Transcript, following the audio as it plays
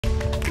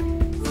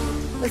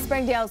The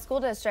Springdale School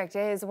District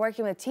is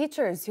working with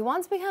teachers who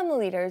want to become the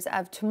leaders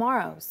of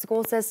tomorrow's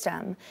school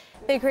system.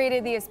 They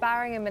created the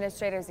Aspiring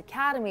Administrators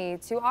Academy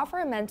to offer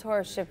a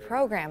mentorship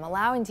program,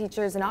 allowing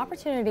teachers an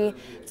opportunity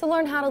to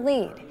learn how to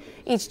lead.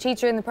 Each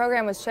teacher in the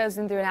program was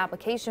chosen through an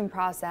application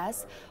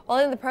process.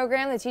 While in the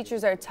program, the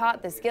teachers are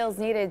taught the skills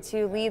needed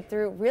to lead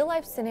through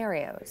real-life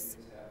scenarios.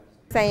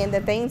 Saying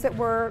the things that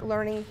we're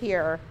learning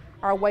here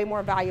are way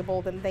more valuable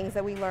than things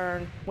that we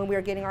learn when we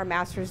were getting our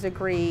master's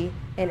degree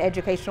in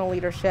educational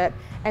leadership.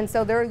 And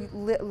so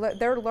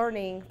they're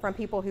learning from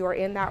people who are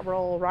in that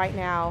role right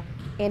now,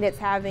 and it's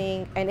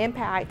having an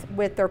impact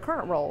with their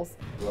current roles.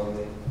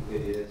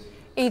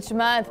 Each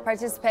month,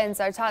 participants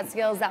are taught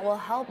skills that will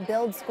help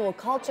build school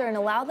culture and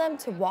allow them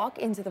to walk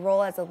into the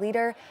role as a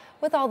leader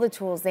with all the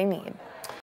tools they need.